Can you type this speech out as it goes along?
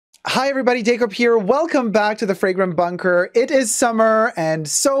Hi everybody, Dacob here. Welcome back to the Fragrant Bunker. It is summer, and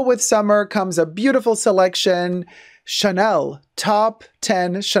so with summer comes a beautiful selection. Chanel, top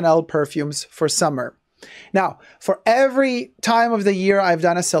 10 Chanel perfumes for summer. Now, for every time of the year I've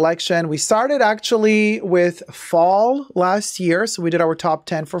done a selection. We started actually with fall last year. So we did our top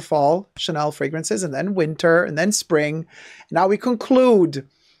 10 for fall Chanel fragrances, and then winter, and then spring. Now we conclude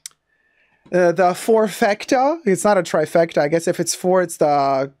the fourfecta. It's not a trifecta. I guess if it's four, it's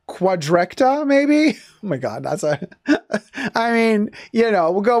the quadrecta, maybe. Oh my God, that's a, I mean, you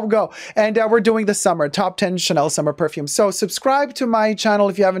know, we'll go. And we're doing the summer, top 10 Chanel summer perfumes. So subscribe to my channel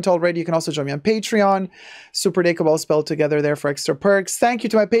if you haven't already. You can also join me on Patreon. Superdacob all spelled together there for extra perks. Thank you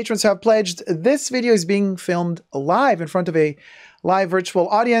to my patrons who have pledged. This video is being filmed live in front of a live virtual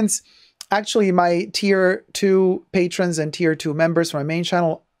audience. Actually, my tier 2 patrons and tier 2 members from my main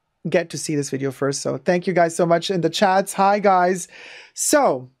channel get to see this video first. So thank you guys so much in the chats. Hi guys.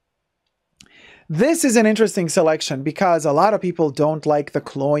 So this is an interesting selection because a lot of people don't like the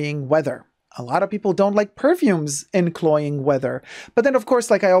cloying weather. A lot of people don't like perfumes in cloying weather. But then of course,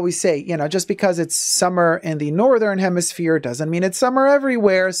 like I always say, you know, just because it's summer in the northern hemisphere doesn't mean it's summer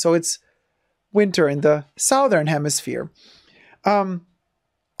everywhere. So it's winter in the southern hemisphere.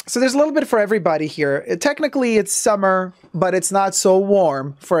 So there's a little bit for everybody here. Technically, it's summer, but it's not so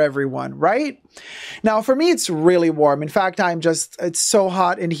warm for everyone, right? Now, for me, it's really warm. In fact, it's so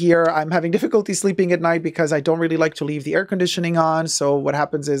hot in here. I'm having difficulty sleeping at night because I don't really like to leave the air conditioning on. So what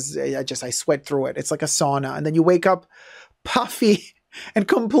happens is I sweat through it. It's like a sauna. And then you wake up puffy and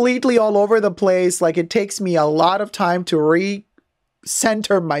completely all over the place. Like it takes me a lot of time to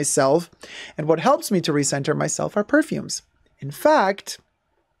recenter myself. And what helps me to recenter myself are perfumes. In fact,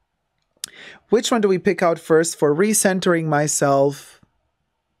 which one do we pick out first for recentering myself?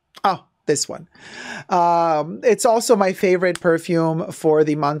 Oh, this one. It's also my favorite perfume for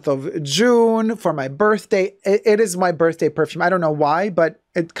the month of June, for my birthday. It is my birthday perfume. I don't know why, but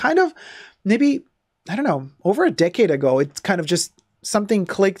it kind of, maybe, I don't know, over a decade ago, it's kind of just something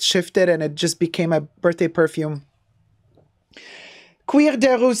clicked, shifted, and it just became my birthday perfume. Cuir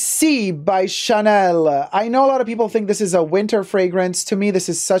de Russie by Chanel. I know a lot of people think this is a winter fragrance. To me, this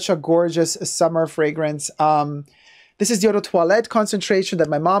is such a gorgeous summer fragrance. This is the Eau de Toilette concentration that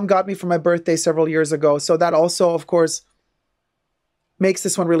my mom got me for my birthday several years ago. So that also, of course, makes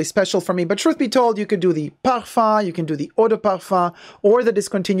this one really special for me. But truth be told, you could do the parfum, you can do the Eau de Parfum, or the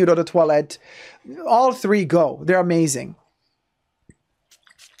discontinued Eau de Toilette. All three go. They're amazing.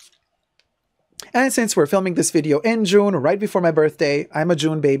 And since we're filming this video in June, right before my birthday, I'm a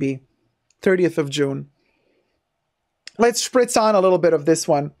June baby, 30th of June. Let's spritz on a little bit of this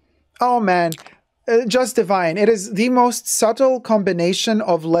one. Oh man, just divine. It is the most subtle combination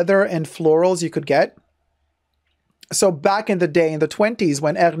of leather and florals you could get. So back in the day, in the 20s,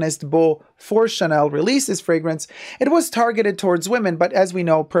 when Ernest Beau for Chanel released this fragrance, it was targeted towards women, but as we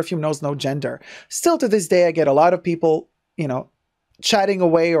know, perfume knows no gender. Still to this day, I get a lot of people, you know, chatting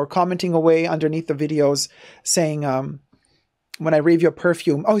away or commenting away underneath the videos saying, when I review a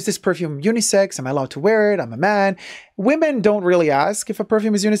perfume, oh, is this perfume unisex? Am I allowed to wear it? I'm a man. Women don't really ask if a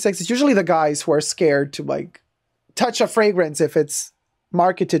perfume is unisex. It's usually the guys who are scared to like touch a fragrance if it's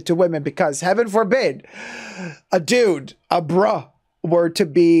marketed to women, because heaven forbid a dude, a bruh, were to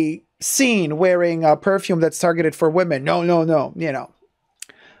be seen wearing a perfume that's targeted for women. No, you know,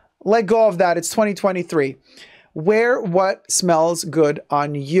 let go of that. It's 2023. Wear what smells good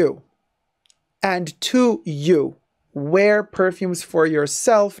on you. And to you. Wear perfumes for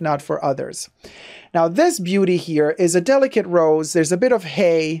yourself, not for others. Now, this beauty here is a delicate rose. There's a bit of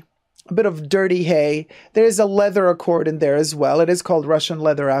hay, a bit of dirty hay. There's a leather accord in there as well. It is called Russian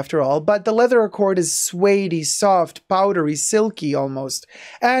leather after all. But the leather accord is suede-y, soft, powdery, silky almost.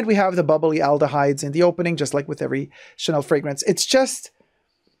 And we have the bubbly aldehydes in the opening, just like with every Chanel fragrance. It's just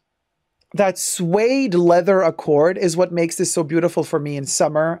that suede leather accord is what makes this so beautiful for me in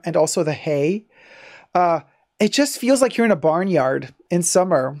summer, and also the hay. It just feels like you're in a barnyard in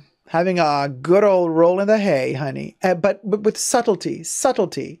summer, having a good old roll in the hay, honey. But with subtlety.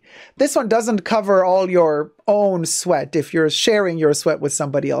 This one doesn't cover all your own sweat if you're sharing your sweat with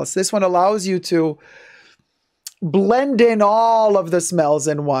somebody else. This one allows you to blend in all of the smells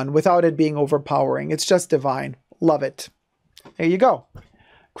in one without it being overpowering. It's just divine. Love it. There you go.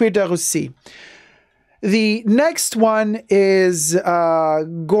 Cuir de Russie. The next one is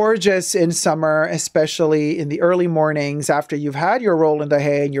gorgeous in summer, especially in the early mornings after you've had your roll in the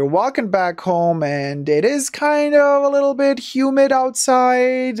hay and you're walking back home and it is kind of a little bit humid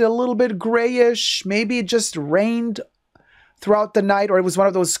outside, a little bit grayish. Maybe it just rained throughout the night, or it was one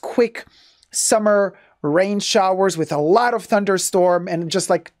of those quick summer rain showers with a lot of thunderstorm, and just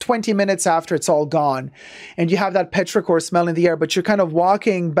like 20 minutes after, it's all gone. And you have that petrichor smell in the air, but you're kind of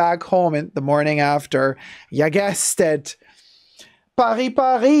walking back home in the morning after. You guessed it. Paris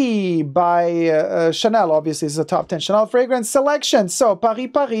Paris by Chanel, obviously, is a top 10 Chanel fragrance selection. So, Paris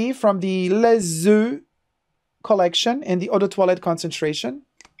Paris from the Les Eaux collection in the Eau de Toilette concentration.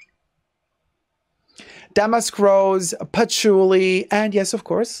 Damask rose, patchouli, and yes, of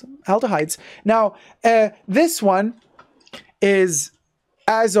course, aldehydes. Now, this one is,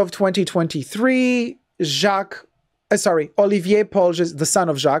 as of 2023, Olivier Polges, the son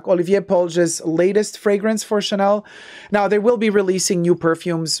of Jacques, Olivier Polges' latest fragrance for Chanel. Now, they will be releasing new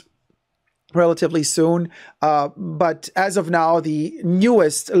perfumes relatively soon, but as of now, the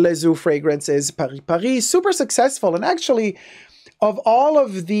newest Les Eaux fragrance is Paris Paris. Super successful, and actually, of all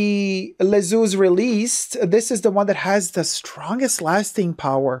of the Les Eaux released, this is the one that has the strongest lasting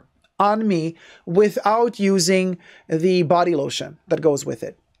power on me without using the body lotion that goes with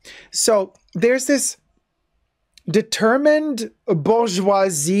it. So there's this determined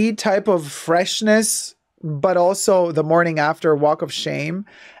bourgeoisie type of freshness, but also the morning after walk of shame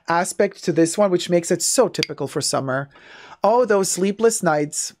aspect to this one, which makes it so typical for summer. Oh, those sleepless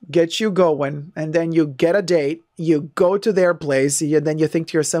nights get you going, and then you get a date, you go to their place, and then you think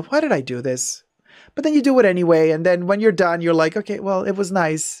to yourself, why did I do this? But then you do it anyway, and then when you're done, you're like, okay, well, it was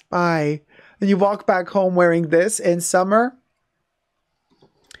nice, bye. And you walk back home wearing this in summer.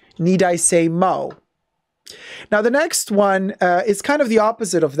 Need I say mo? Now, the next one is kind of the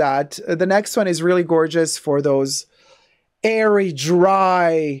opposite of that. The next one is really gorgeous for those airy,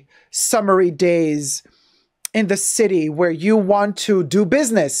 dry, summery days in the city where you want to do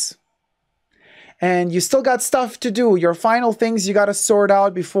business and you still got stuff to do. Your final things you got to sort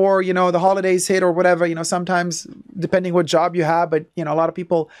out before, you know, the holidays hit or whatever, you know, sometimes depending what job you have, but, you know, a lot of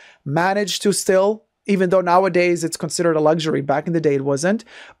people manage to still, even though nowadays it's considered a luxury. Back in the day, it wasn't,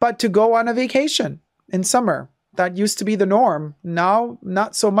 but to go on a vacation in summer, that used to be the norm. Now,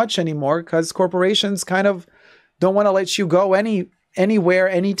 not so much anymore because corporations kind of don't want to let you go anywhere,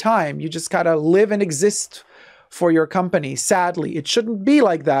 anytime. You just got to live and exist for your company. Sadly, it shouldn't be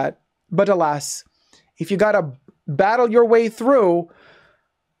like that. But alas, if you got to battle your way through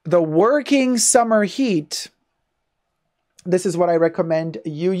the working summer heat, this is what I recommend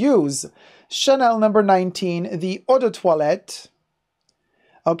you use. Chanel number 19, the Eau de Toilette.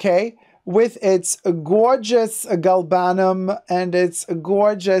 Okay, with its gorgeous galbanum and its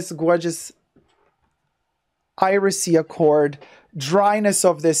gorgeous, gorgeous irisy accord. Dryness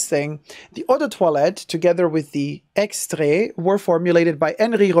of this thing. The Eau de Toilette, together with the Extrait, were formulated by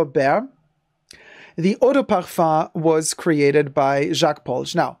Henri Robert. The Eau de Parfum was created by Jacques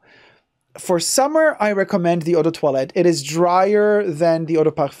Polges. Now, for summer, I recommend the Eau de Toilette. It is drier than the Eau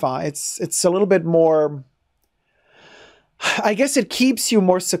de Parfum. It's a little bit more, I guess it keeps you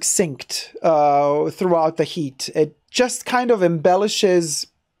more succinct throughout the heat. It just kind of embellishes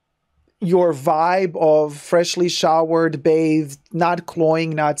your vibe of freshly showered, bathed, not cloying,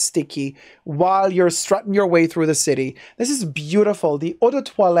 not sticky, while you're strutting your way through the city. This is beautiful. The Eau de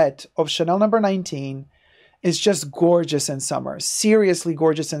Toilette of Chanel number 19 is just gorgeous in summer. Seriously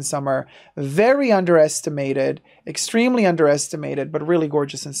gorgeous in summer. Very underestimated, extremely underestimated, but really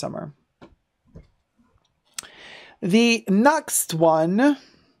gorgeous in summer. The next one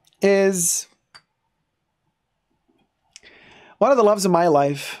is one of the loves of my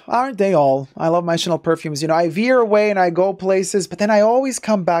life. Aren't they all? I love my Chanel perfumes. You know, I veer away and I go places, but then I always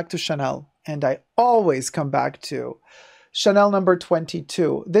come back to Chanel. And I always come back to Chanel number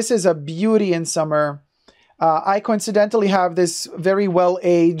 22. This is a beauty in summer. I coincidentally have this very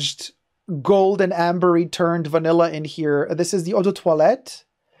well-aged gold and ambery turned vanilla in here. This is the Eau de Toilette.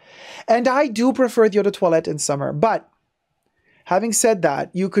 And I do prefer the Eau de Toilette in summer. But having said that,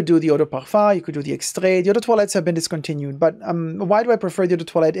 you could do the Eau de Parfum, you could do the Extrait. The Eau de Toilettes have been discontinued. But why do I prefer the Eau de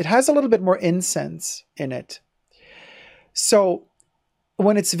Toilette? It has a little bit more incense in it. So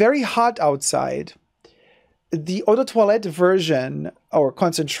when it's very hot outside, the Eau de Toilette version or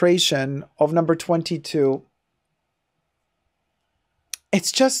concentration of number 22,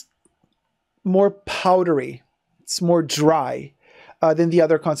 it's just more powdery. It's more dry than the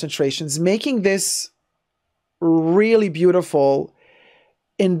other concentrations, making this really beautiful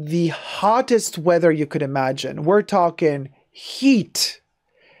in the hottest weather you could imagine. We're talking heat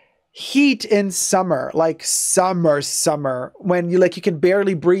in summer, like summer, when you can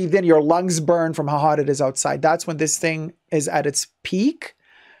barely breathe in, your lungs burn from how hot it is outside. That's when this thing is at its peak.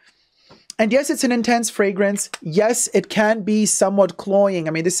 And yes, it's an intense fragrance. Yes, it can be somewhat cloying.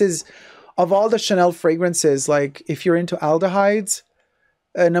 I mean, this is, of all the Chanel fragrances, like if you're into aldehydes,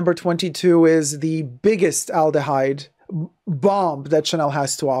 Number 22 is the biggest aldehyde bomb that Chanel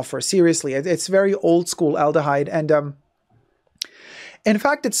has to offer. Seriously, it's very old school aldehyde. And in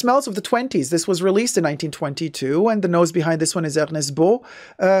fact, it smells of the 20s. This was released in 1922, and the nose behind this one is Ernest Beau.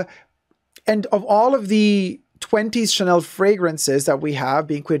 And of all of the 20s Chanel fragrances that we have,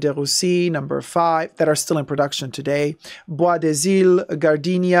 being Cuir de Russie, number 5, that are still in production today, Bois des Îles,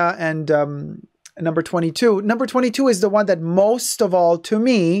 Gardenia, and number 22. Number 22 is the one that most of all, to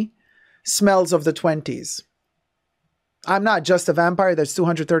me, smells of the 20s. I'm not just a vampire that's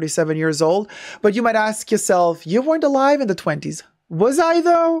 237 years old, but you might ask yourself, you weren't alive in the 20s. Was I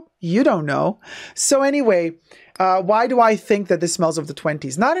though? You don't know. So anyway, why do I think that this smells of the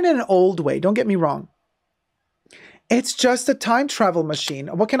 20s? Not in an old way, don't get me wrong. It's just a time travel machine.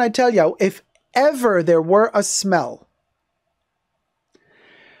 What can I tell you? If ever there were a smell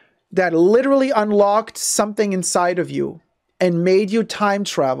that literally unlocked something inside of you and made you time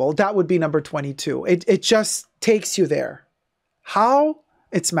travel, that would be number 22. It just takes you there. How?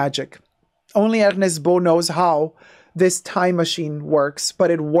 It's magic. Only Ernest Beau knows how this time machine works, but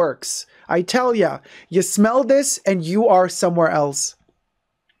it works. I tell ya, you smell this and you are somewhere else.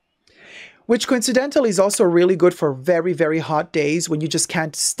 Which coincidentally is also really good for very, very hot days when you just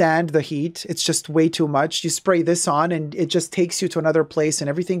can't stand the heat. It's just way too much. You spray this on and it just takes you to another place and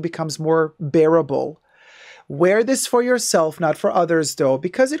everything becomes more bearable. Wear this for yourself, not for others though,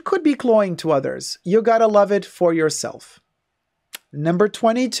 because it could be cloying to others. You gotta love it for yourself. Number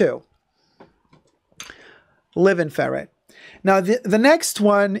 22. Live and Ferret. Now, the next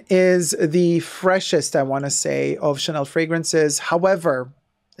one is the freshest, I want to say, of Chanel fragrances. However,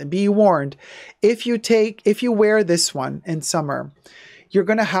 be warned, if you wear this one in summer, you're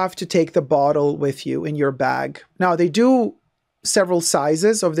going to have to take the bottle with you in your bag. Now, they do several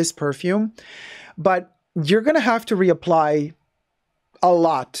sizes of this perfume, but you're going to have to reapply a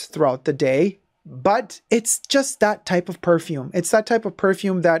lot throughout the day. But it's just that type of perfume. It's that type of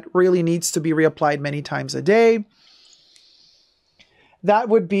perfume that really needs to be reapplied many times a day. That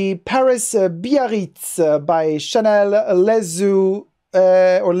would be Paris Biarritz by Chanel Les Eaux,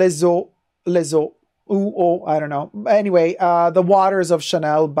 or Les Eaux, I don't know. Anyway, The Waters of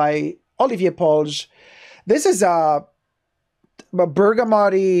Chanel by Olivier Polge. This is a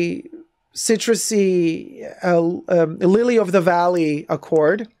bergamot, citrusy, Lily of the Valley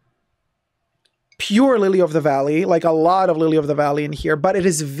accord. Pure Lily of the Valley, like a lot of Lily of the Valley in here, but it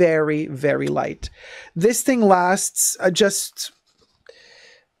is very, very light. This thing lasts just,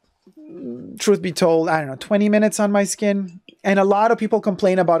 truth be told, I don't know, 20 minutes on my skin. And a lot of people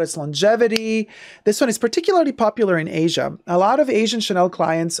complain about its longevity. This one is particularly popular in Asia. A lot of Asian Chanel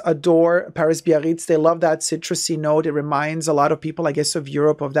clients adore Paris Biarritz. They love that citrusy note. It reminds a lot of people, I guess, of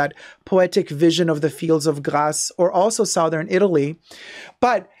Europe, of that poetic vision of the fields of Grasse, or also southern Italy.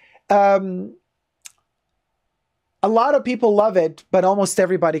 But a lot of people love it, but almost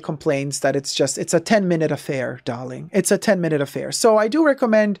everybody complains that it's a 10-minute affair, darling. It's a 10-minute affair. So I do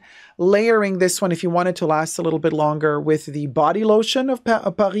recommend layering this one if you want it to last a little bit longer with the body lotion of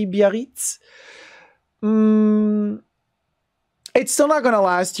Paris Biarritz. It's still not going to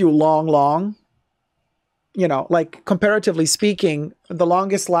last you long. You know, like comparatively speaking, the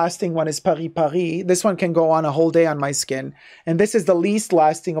longest lasting one is Paris Paris. This one can go on a whole day on my skin. And this is the least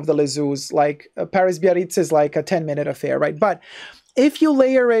lasting of the Les Eaux. Like Paris Biarritz is like a 10-minute affair, right? But if you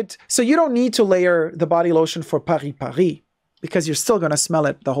layer it, so you don't need to layer the body lotion for Paris Paris because you're still going to smell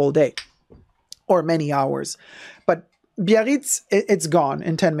it the whole day or many hours. But Biarritz, it's gone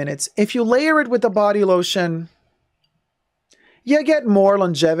in 10 minutes. If you layer it with the body lotion, you get more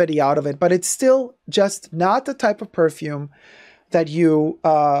longevity out of it, but it's still just not the type of perfume that you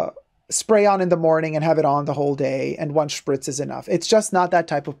spray on in the morning and have it on the whole day and one spritz is enough. It's just not that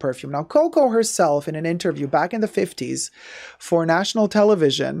type of perfume. Now, COCO herself in an interview back in the 50s for national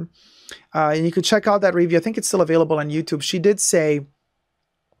television, and you could check out that review. I think it's still available on YouTube. She did say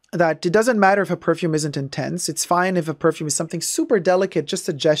that it doesn't matter if a perfume isn't intense. It's fine if a perfume is something super delicate, just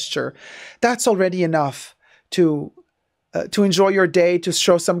a gesture. That's already enough to enjoy your day, to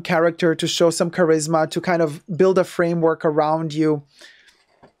show some character, to show some charisma, to kind of build a framework around you,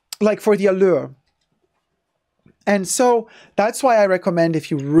 like for the allure. And so that's why I recommend, if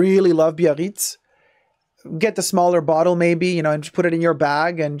you really love Biarritz, get the smaller bottle maybe, you know, and put it in your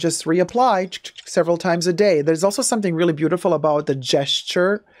bag and just reapply several times a day. There's also something really beautiful about the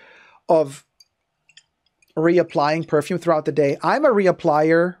gesture of reapplying perfume throughout the day. I'm a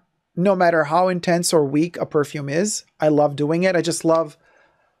reapplier. No matter how intense or weak a perfume is, I love doing it. I love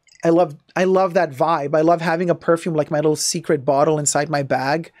that vibe. I love having a perfume like my little secret bottle inside my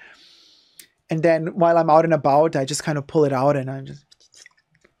bag. And then while I'm out and about, I just kind of pull it out and I just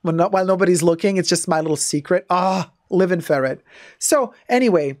while nobody's looking. It's just my little secret. Live and ferret. So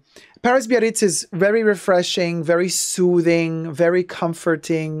anyway, Paris Biarritz is very refreshing, very soothing, very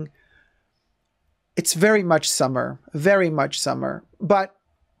comforting. It's very much summer, but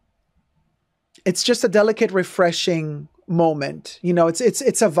it's just a delicate, refreshing moment. You know, it's a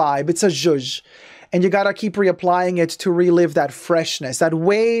vibe, it's a zhuzh. And you got to keep reapplying it to relive that freshness, that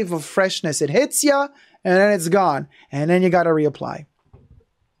wave of freshness. It hits you and then it's gone. And then you got to reapply.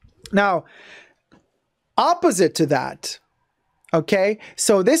 Now, opposite to that, okay?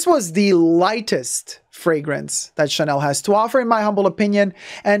 So this was the lightest fragrance that Chanel has to offer, in my humble opinion.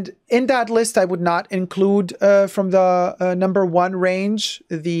 And in that list, I would not include from the #1 range,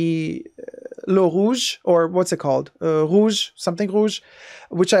 the Le Rouge, or what's it called? Rouge, something Rouge,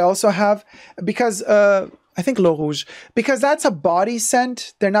 which I also have, because I think Le Rouge, because that's a body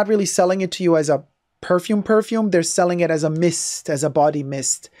scent. They're not really selling it to you as a perfume. They're selling it as a mist, as a body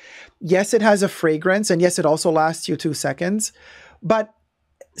mist. Yes, it has a fragrance, and yes, it also lasts you 2 seconds, but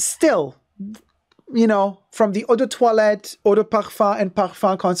still, you know, from the eau de toilette, eau de parfum, and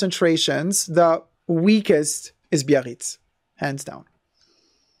parfum concentrations, the weakest is Biarritz, hands down.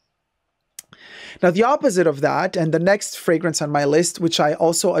 Now, the opposite of that, and the next fragrance on my list, which I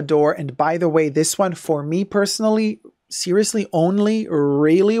also adore, and by the way, this one for me personally, seriously, only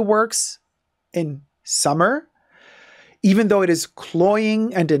really works in summer, even though it is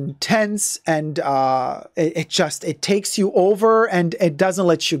cloying and intense, and it takes you over and it doesn't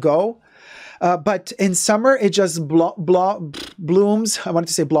let you go. But in summer, it just blooms. I wanted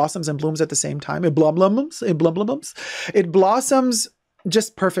to say blossoms and blooms at the same time. It blossoms. It blossoms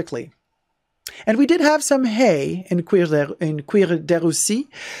just perfectly. And we did have some hay in Cuir de Russie.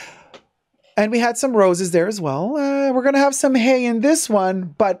 And we had some roses there as well. We're going to have some hay in this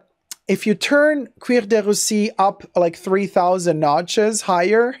one. But if you turn Cuir de Russie up like 3,000 notches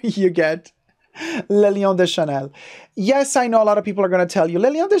higher, you get Le Lion de Chanel. Yes, I know a lot of people are going to tell you, Le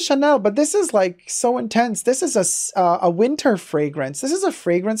Lion de Chanel, but this is like so intense. This is a winter fragrance. This is a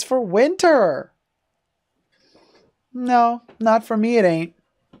fragrance for winter. No, not for me, it ain't.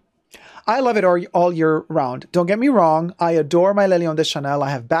 I love it all year round. Don't get me wrong. I adore my Le Lion de Chanel. I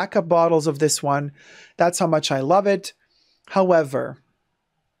have backup bottles of this one. That's how much I love it. However,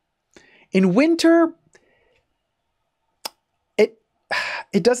 in winter,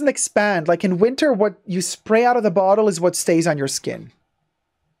 it doesn't expand. Like in winter, what you spray out of the bottle is what stays on your skin.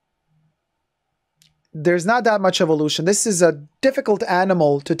 There's not that much evolution. This is a difficult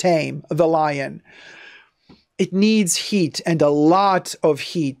animal to tame, the lion. It needs heat, and a lot of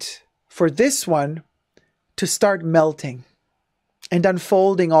heat, for this one to start melting and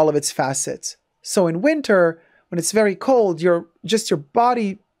unfolding all of its facets. So in winter, when it's very cold, your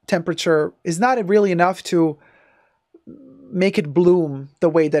body temperature is not really enough to make it bloom the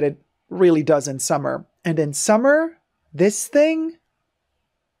way that it really does in summer. And in summer, this thing,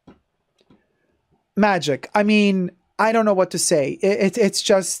 magic. I mean, I don't know what to say. It's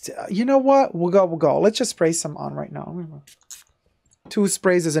just, you know what? We'll go. Let's just spray some on right now. 2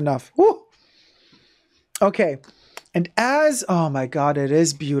 sprays is enough. Woo! Okay. And oh my God, it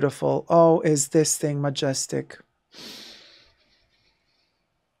is beautiful. Oh, is this thing majestic?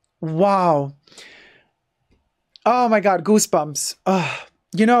 Wow. Oh my God, goosebumps.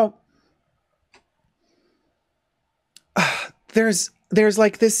 You know, there's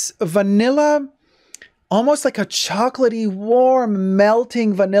like this vanilla, almost like a chocolatey, warm,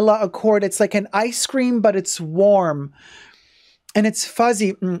 melting vanilla accord. It's like an ice cream, but it's warm. And it's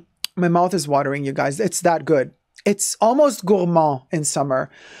fuzzy. My mouth is watering, you guys. It's that good. It's almost gourmand in summer.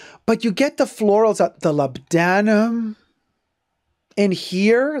 But you get the florals, the labdanum. In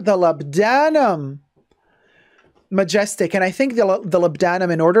here, the labdanum. Majestic. And I think the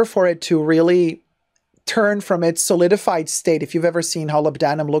labdanum, in order for it to really turn from its solidified state, if you've ever seen how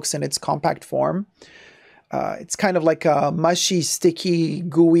labdanum looks in its compact form, it's kind of like a mushy, sticky,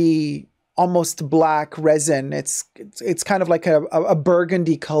 gooey, almost black resin. It's kind of like a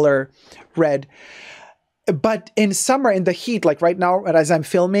burgundy color red. But in summer, in the heat, like right now, as I'm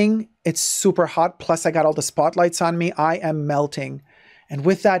filming, it's super hot. Plus I got all the spotlights on me. I am melting. And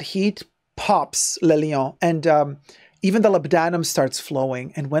with that heat, pops Le Lion. And even the labdanum starts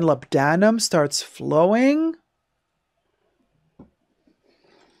flowing. And when labdanum starts flowing,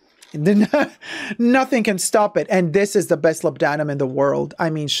 then nothing can stop it. And this is the best labdanum in the world. I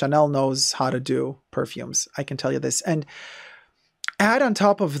mean, Chanel knows how to do perfumes. I can tell you this. And add on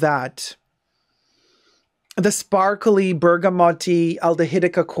top of that the sparkly bergamoty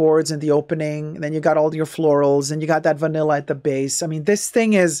aldehydic accords in the opening. And then you got all your florals and you got that vanilla at the base. I mean, this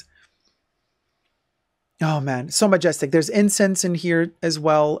thing is, Oh man, so majestic. There's incense in here as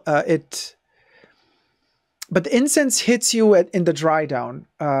well. But the incense hits you in the dry down.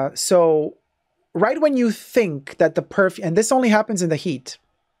 So right when you think that the perfume, and this only happens in the heat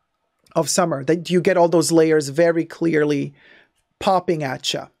of summer, that you get all those layers very clearly popping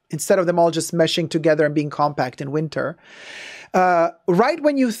at you, instead of them all just meshing together and being compact in winter. Right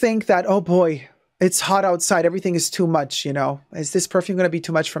when you think that, oh boy, it's hot outside, everything is too much, you know, is this perfume going to be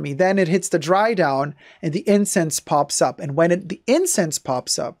too much for me? Then it hits the dry down and the incense pops up. And when the incense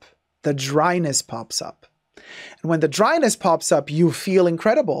pops up, the dryness pops up. And when the dryness pops up, you feel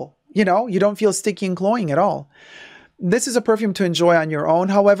incredible. You know, you don't feel sticky and cloying at all. This is a perfume to enjoy on your own,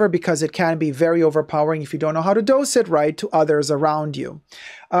 however, because it can be very overpowering if you don't know how to dose it right to others around you.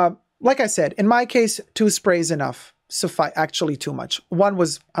 Like I said, in my case, 2 sprays enough. Actually too much. 1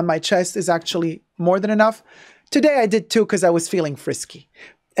 was on my chest is actually more than enough. Today I did 2 because I was feeling frisky.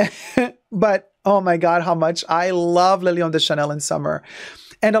 But oh my God, how much I love Le Lion de Chanel in summer.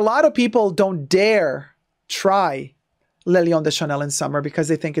 And a lot of people don't dare try Le Lion de Chanel in summer because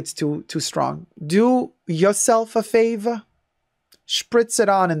they think it's too strong. Do yourself a favor. Spritz it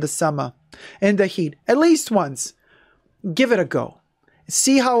on in the summer, in the heat, at least once. Give it a go.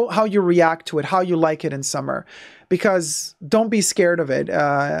 See how you react to it, how you like it in summer. Because don't be scared of it.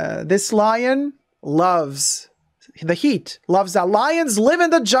 This lion loves the heat, loves that. Lions live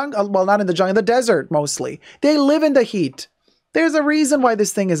in the jungle. Well, not in the jungle, in the desert mostly. They live in the heat. There's a reason why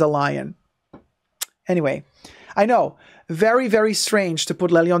this thing is a lion. Anyway, I know, very, very strange to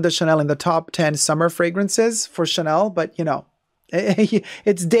put Le Lion de Chanel in the top 10 summer fragrances for Chanel, but you know,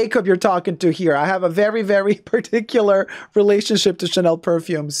 it's Dacob you're talking to here. I have a very, very particular relationship to Chanel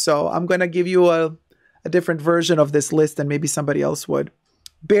perfumes, so I'm going to give you a different version of this list than maybe somebody else would.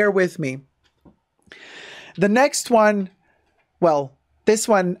 Bear with me. The next one, well, this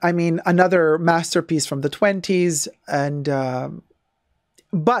one, I mean, another masterpiece from the 20s. And,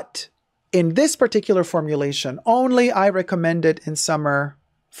 but in this particular formulation, only I recommend it in summer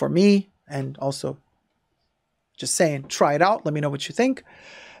for me. And also just saying, try it out. Let me know what you think.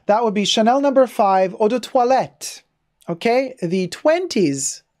 That would be Chanel No. 5 Eau de Toilette. Okay. The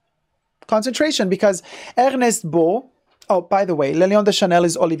 20s concentration, because Ernest Beau, oh, by the way, Le Lion de Chanel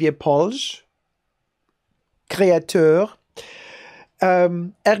is Olivier Polge, créateur.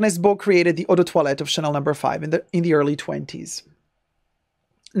 Ernest Beau created the Eau de Toilette of Chanel No. 5 in the early 20s.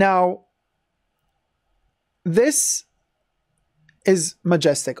 Now, this is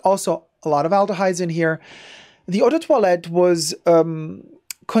majestic. Also, a lot of aldehydes in here. The Eau de Toilette was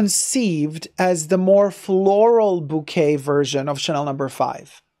conceived as the more floral bouquet version of Chanel No.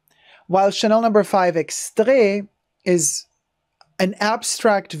 5. While Chanel No. 5 Extrait is an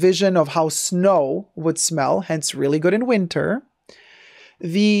abstract vision of how snow would smell, hence really good in winter,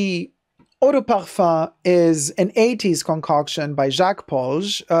 the Eau de Parfum is an 80s concoction by Jacques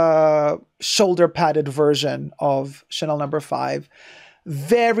Polge, shoulder-padded version of Chanel No. 5.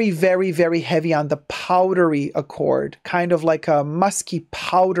 Very, very, very heavy on the powdery accord, kind of like a musky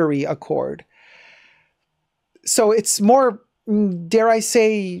powdery accord. So it's more, dare I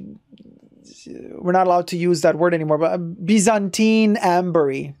say, we're not allowed to use that word anymore, but a Byzantine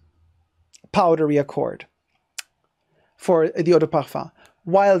ambery powdery accord for the Eau de Parfum.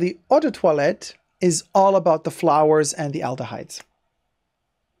 While the Eau de Toilette is all about the flowers and the aldehydes.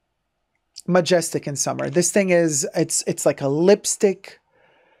 Majestic in summer. This thing is, it's like a lipstick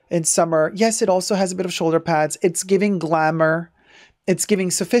in summer. Yes, it also has a bit of shoulder pads. It's giving glamour. It's giving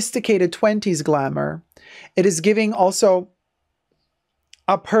sophisticated 20s glamour. It is giving also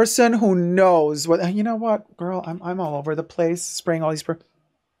a person who knows what, you know what, girl, I'm all over the place spraying all these.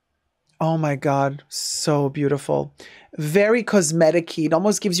 Oh my God, so beautiful. Very cosmetic-y. It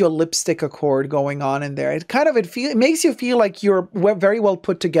almost gives you a lipstick accord going on in there. It makes you feel like you're very well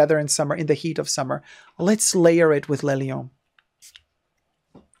put together in summer, in the heat of summer. Let's layer it with Le Lion.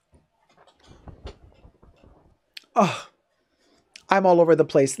 Oh, I'm all over the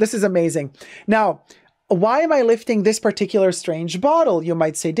place. This is amazing. Now, why am I lifting this particular strange bottle? You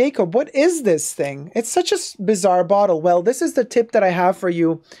might say, Dacob, what is this thing? It's such a bizarre bottle. Well, this is the tip that I have for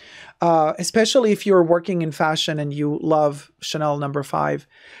you, especially if you're working in fashion and you love Chanel No. 5.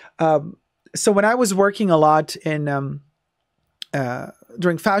 So when I was working a lot in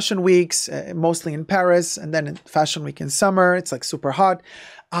during fashion weeks, mostly in Paris, and then in fashion week in summer, it's like super hot,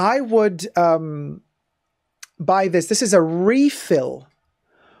 I would buy this. This is a refill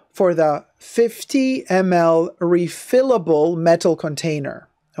for the 50 ml refillable metal container.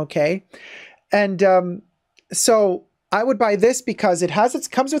 Okay. And so I would buy this because it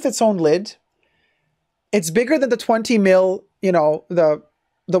comes with its own lid. It's bigger than the 20 ml, you know, the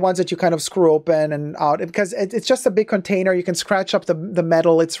the ones that you kind of screw open and out, because it's just a big container. You can scratch up the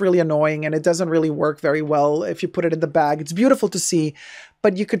metal. It's really annoying, and it doesn't really work very well if you put it in the bag. It's beautiful to see,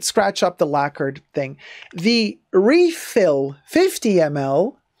 but you could scratch up the lacquered thing. The refill 50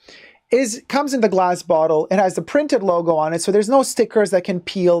 ml comes in the glass bottle. It has the printed logo on it, so there's no stickers that can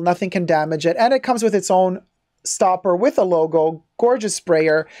peel, nothing can damage it, and it comes with its own stopper with a logo, gorgeous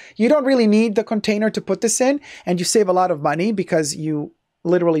sprayer. You don't really need the container to put this in, and you save a lot of money because you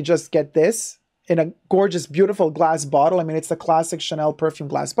literally just get this in a gorgeous, beautiful glass bottle. I mean, it's the classic Chanel perfume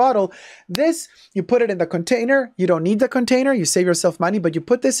glass bottle. This, you put it in the container. You don't need the container. You save yourself money, but you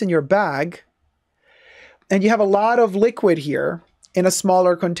put this in your bag, and you have a lot of liquid here in a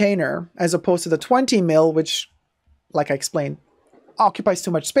smaller container, as opposed to the 20 ml, which, like I explained, occupies too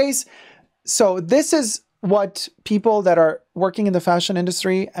much space. So this is what people that are working in the fashion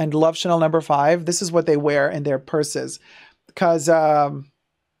industry and love Chanel No. 5, this is what they wear in their purses, because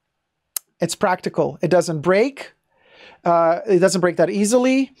it's practical. It doesn't break. It doesn't break that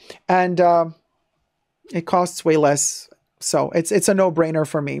easily, and it costs way less. So it's a no-brainer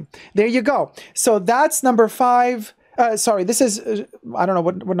for me. There you go. So that's number 5. Sorry, this is, I don't know,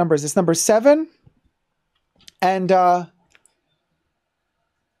 what number is this? Number 7. And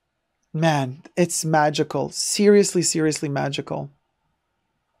man, it's magical. Seriously, seriously magical.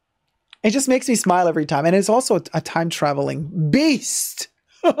 It just makes me smile every time. And it's also a time-traveling beast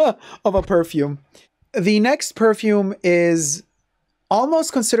of a perfume. The next perfume is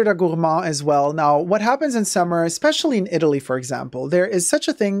almost considered a gourmand as well. Now, what happens in summer, especially in Italy, for example, there is such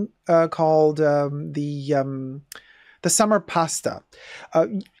a thing called the summer pasta.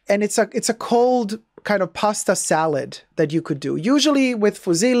 And it's a cold kind of pasta salad that you could do, usually with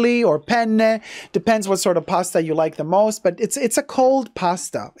fusilli or penne, depends what sort of pasta you like the most, but it's a cold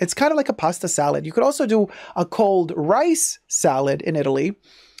pasta. It's kind of like a pasta salad. You could also do a cold rice salad in Italy,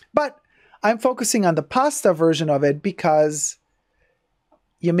 but I'm focusing on the pasta version of it because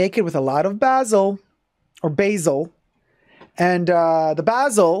you make it with a lot of basil, and the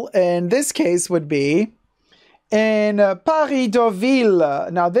basil in this case would be in Paris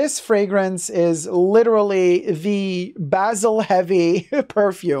Deauville. Now, this fragrance is literally the basil-heavy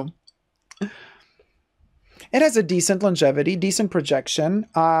perfume. It has a decent longevity, decent projection.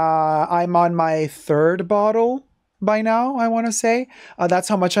 I'm on my 3rd bottle by now, I want to say. That's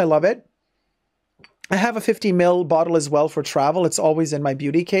how much I love it. I have a 50 ml bottle as well for travel. It's always in my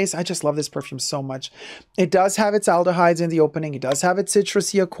beauty case. I just love this perfume so much. It does have its aldehydes in the opening. It does have its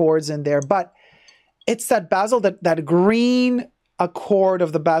citrusy accords in there, but it's that basil, that green accord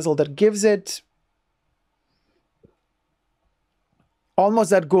of the basil that gives it almost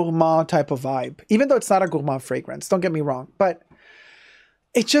that gourmand type of vibe. Even though it's not a gourmand fragrance, don't get me wrong. But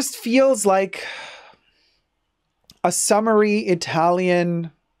it just feels like a summery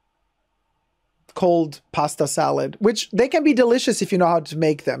Italian cold pasta salad, which they can be delicious if you know how to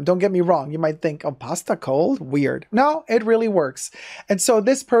make them. Don't get me wrong. You might think, oh, pasta cold? Weird. No, it really works. And so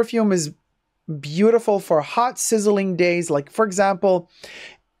this perfume is beautiful for hot, sizzling days. Like, for example,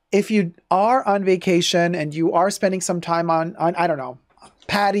 if you are on vacation and you are spending some time on I don't know,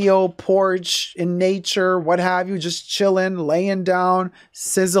 patio, porch, in nature, what have you, just chilling, laying down,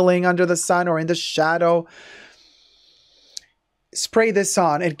 sizzling under the sun or in the shadow, spray this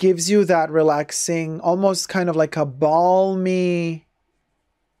on. It gives you that relaxing, almost kind of like a balmy,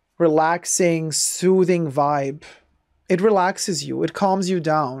 relaxing, soothing vibe. It relaxes you. It calms you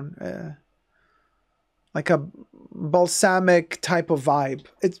down. Like a balsamic type of vibe.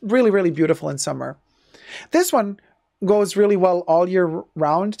 It's really, really beautiful in summer. This one goes really well all year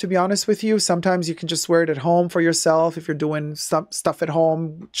round, to be honest with you. Sometimes you can just wear it at home for yourself if you're doing some stuff at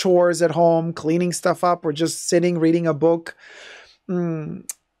home, chores at home, cleaning stuff up, or just sitting, reading a book.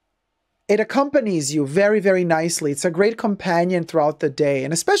 It accompanies you very, very nicely. It's a great companion throughout the day,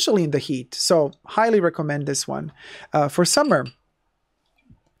 and especially in the heat. So highly recommend this one for summer.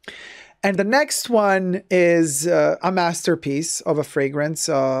 And the next one is a masterpiece of a fragrance.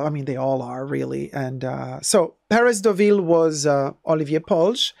 I mean, they all are really. And so Paris Deauville was Olivier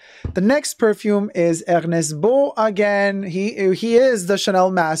Polge. The next perfume is Ernest Beau again. He is the Chanel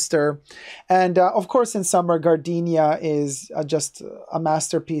master. And of course, in summer, Gardenia is just a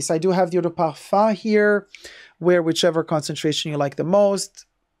masterpiece. I do have the eau de parfum here, where whichever concentration you like the most.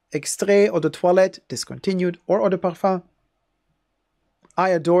 Extrait, eau de toilette, discontinued, or eau de parfum. I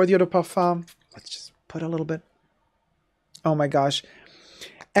adore the eau de parfum. Let's just put a little bit. Oh my gosh.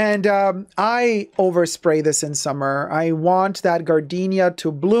 And I overspray this in summer. I want that gardenia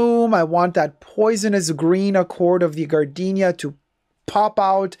to bloom. I want that poisonous green accord of the gardenia to pop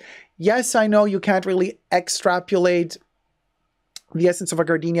out. Yes, I know you can't really extrapolate the essence of a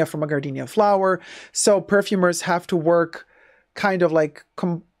gardenia from a gardenia flower. So perfumers have to work kind of like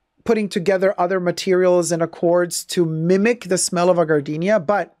putting together other materials and accords to mimic the smell of a gardenia.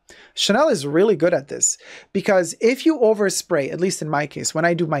 But Chanel is really good at this, because if you overspray, at least in my case, when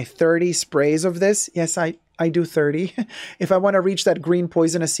I do my 30 sprays of this, yes, I do 30, if I want to reach that green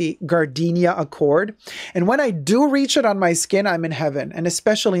poisonousy gardenia accord. And when I do reach it on my skin, I'm in heaven. And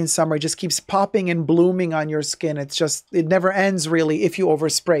especially in summer, it just keeps popping and blooming on your skin. It's just, it never ends really if you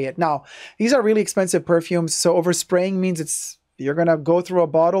overspray it. Now, these are really expensive perfumes, so overspraying means you're going to go through a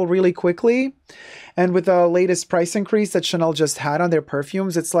bottle really quickly. And with the latest price increase that Chanel just had on their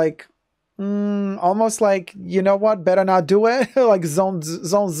perfumes, it's like, almost like, you know what, better not do it, like don't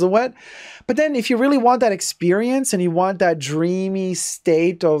do it. But then if you really want that experience and you want that dreamy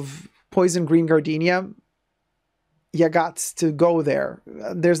state of poison green gardenia, you got to go there.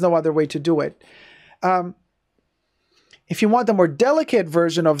 There's no other way to do it. If you want the more delicate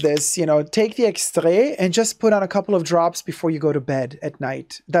version of this, you know, take the extrait and just put on a couple of drops before you go to bed at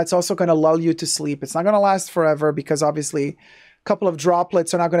night. That's also going to lull you to sleep. It's not going to last forever, because obviously a couple of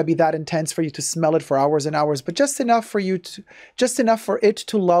droplets are not going to be that intense for you to smell it for hours and hours, but just enough for it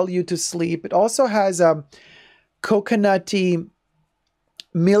to lull you to sleep. It also has a coconutty,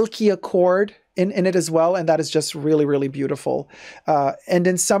 milky accord in it as well, and that is just really, really beautiful. And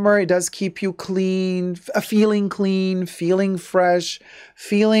in summer, it does keep you clean, feeling fresh,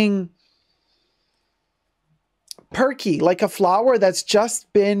 feeling perky, like a flower that's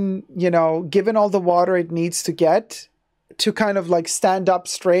just been, you know, given all the water it needs to get to kind of like stand up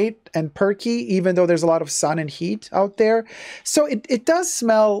straight and perky, even though there's a lot of sun and heat out there. So it does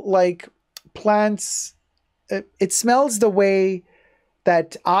smell like plants. It smells the way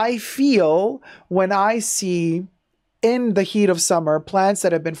that I feel when I see, in the heat of summer, plants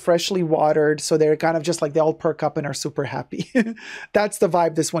that have been freshly watered, so they're kind of just like they all perk up and are super happy. That's the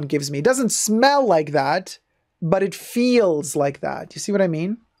vibe this one gives me. It doesn't smell like that, but it feels like that. You see what I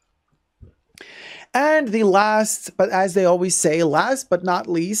mean? And the last, but as they always say, last but not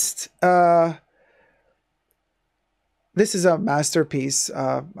least, this is a masterpiece.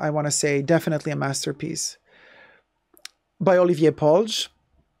 I want to say definitely a masterpiece. By Olivier Polge.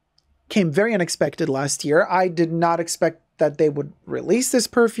 Came very unexpected last year. I did not expect that they would release this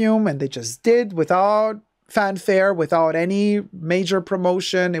perfume, and they just did, without fanfare, without any major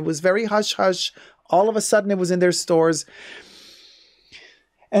promotion. It was very hush-hush. All of a sudden, it was in their stores.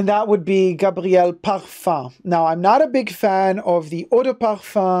 And that would be Gabrielle Parfum. Now, I'm not a big fan of the Eau de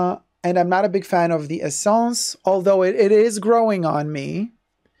Parfum, and I'm not a big fan of the Essence, although it is growing on me.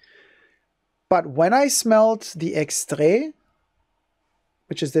 But when I smelled the extrait,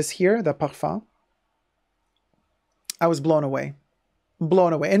 which is this here, the parfum, I was blown away.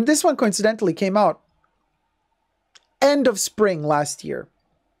 Blown away. And this one coincidentally came out end of spring last year.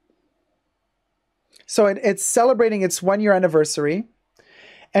 So it's celebrating its 1-year anniversary.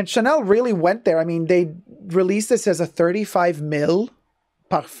 And Chanel really went there. I mean, they released this as a 35 ml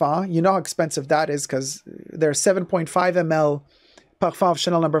parfum. You know how expensive that is, because their 7.5 ml parfum of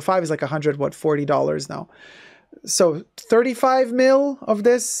Chanel No. 5 is like $40 now. So 35 ml of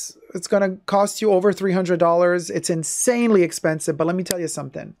this, it's going to cost you over $300. It's insanely expensive, but let me tell you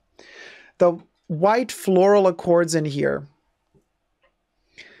something. The white floral accords in here,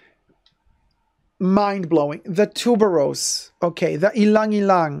 mind-blowing. The tuberose, okay, the ilang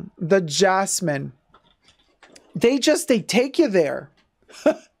ilang, the jasmine, they take you there.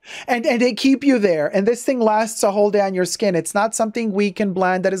 And they keep you there. And this thing lasts a whole day on your skin. It's not something weak and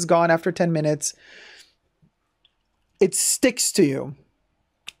bland that is gone after 10 minutes. It sticks to you.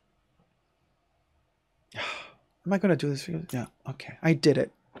 Am I going to do this for you? Yeah, okay. I did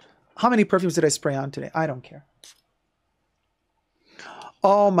it. How many perfumes did I spray on today? I don't care.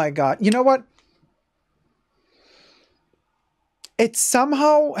 Oh my God. You know what? It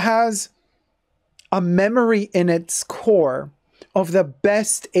somehow has a memory in its core of the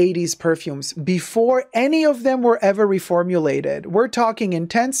best 80s perfumes before any of them were ever reformulated. We're talking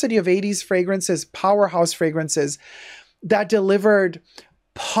intensity of 80s fragrances, powerhouse fragrances that delivered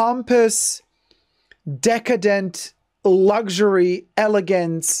pompous, decadent luxury,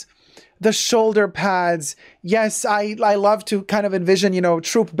 elegance, the shoulder pads. Yes, I love to kind of envision, you know,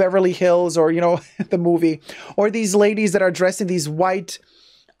 Troop Beverly Hills, or, you know, the movie, or these ladies that are dressed in these white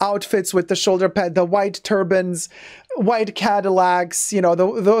outfits with the shoulder pad, the white turbans, white Cadillacs, you know,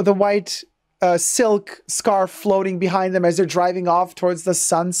 the white silk scarf floating behind them as they're driving off towards the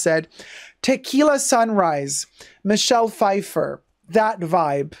sunset. Tequila Sunrise, Michelle Pfeiffer, that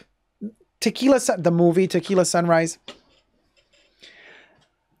vibe. The movie Tequila Sunrise.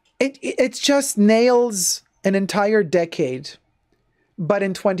 It just nails an entire decade but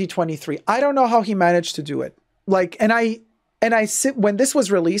in 2023. I don't know how he managed to do it. Like, and I when this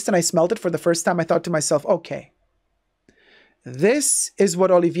was released and I smelled it for the first time, I thought to myself, okay, this is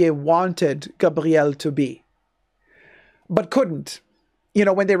what Olivier wanted Gabrielle to be, but couldn't. You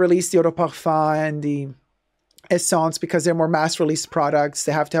know, when they released the Eau de Parfum and the Essence, because they're more mass-released products,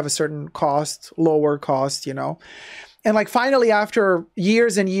 they have to have a certain cost, lower cost, you know. And like finally, after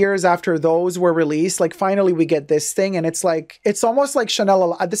years and years after those were released, like finally we get this thing, and it's like, it's almost like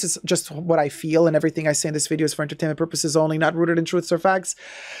Chanel. This is just what I feel, and everything I say in this video is for entertainment purposes only, not rooted in truths or facts.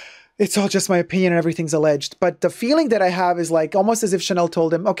 It's all just my opinion and everything's alleged. But the feeling that I have is like almost as if Chanel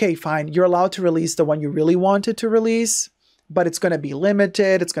told him, okay, fine, you're allowed to release the one you really wanted to release, but it's going to be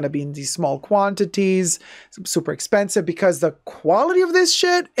limited. It's going to be in these small quantities, super expensive, because the quality of this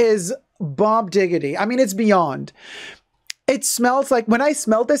shit is bomb diggity. I mean, it's beyond. It smells like, when I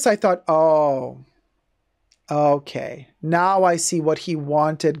smelled this, I thought, oh, okay. Now I see what he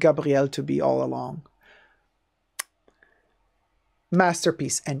wanted Gabrielle to be all along.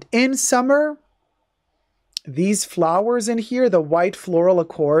 Masterpiece. And in summer, these flowers in here, the white floral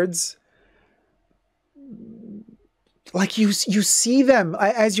accords, like you see them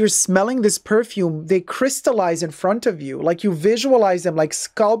as you're smelling this perfume, they crystallize in front of you. Like you visualize them like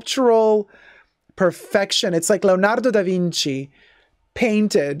sculptural perfection. It's like Leonardo da Vinci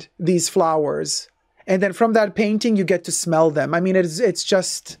painted these flowers. And then from that painting, you get to smell them. I mean, it's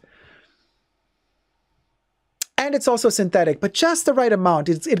just, and it's also synthetic, but just the right amount.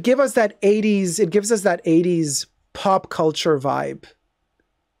 It gives us that 80s pop culture vibe.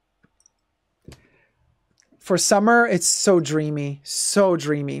 For summer, it's so dreamy, so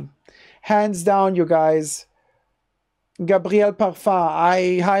dreamy. Hands down, you guys. Gabrielle Parfum,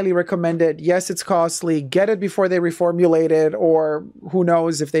 I highly recommend it. Yes, it's costly. Get it before they reformulate it, or who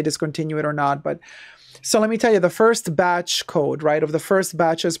knows if they discontinue it or not. But so let me tell you, the first batch code, right, of the first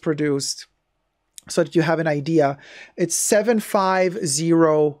batches produced, so that you have an idea, it's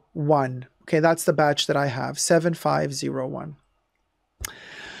 7501. Okay, that's the batch that I have, 7501.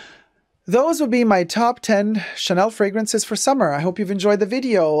 Those would be my top 10 Chanel fragrances for summer. I hope you've enjoyed the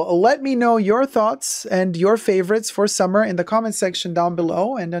video. Let me know your thoughts and your favorites for summer in the comment section down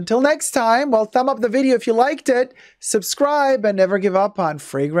below. And until next time, well, thumb up the video if you liked it, subscribe, and never give up on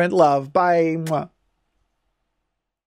fragrant love. Bye.